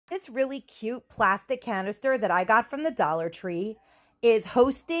this really cute plastic canister that I got from the Dollar Tree is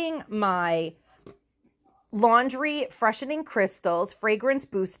hosting my laundry freshening crystals, fragrance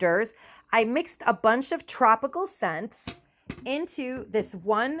boosters. I mixed a bunch of tropical scents into this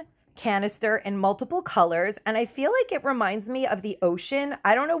one canister in multiple colors, and I feel like it reminds me of the ocean.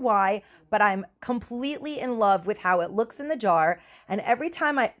 I don't know why, but I'm completely in love with how it looks in the jar. And every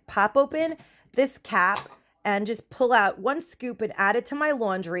time I pop open this cap and just pull out one scoop and add it to my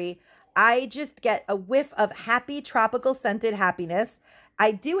laundry, I just get a whiff of happy tropical scented happiness.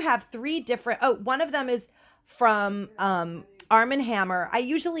 I do have three different, one of them is from Arm & Hammer. I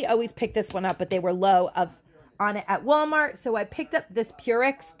usually always pick this one up, but they were low on it at Walmart. So I picked up this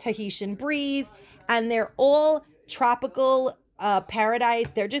Purex Tahitian Breeze, and they're all tropical paradise.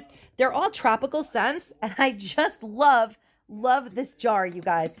 They're all tropical scents, and I just love this jar, you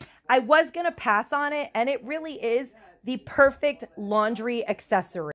guys. I was going to pass on it, and it really is the perfect laundry accessory.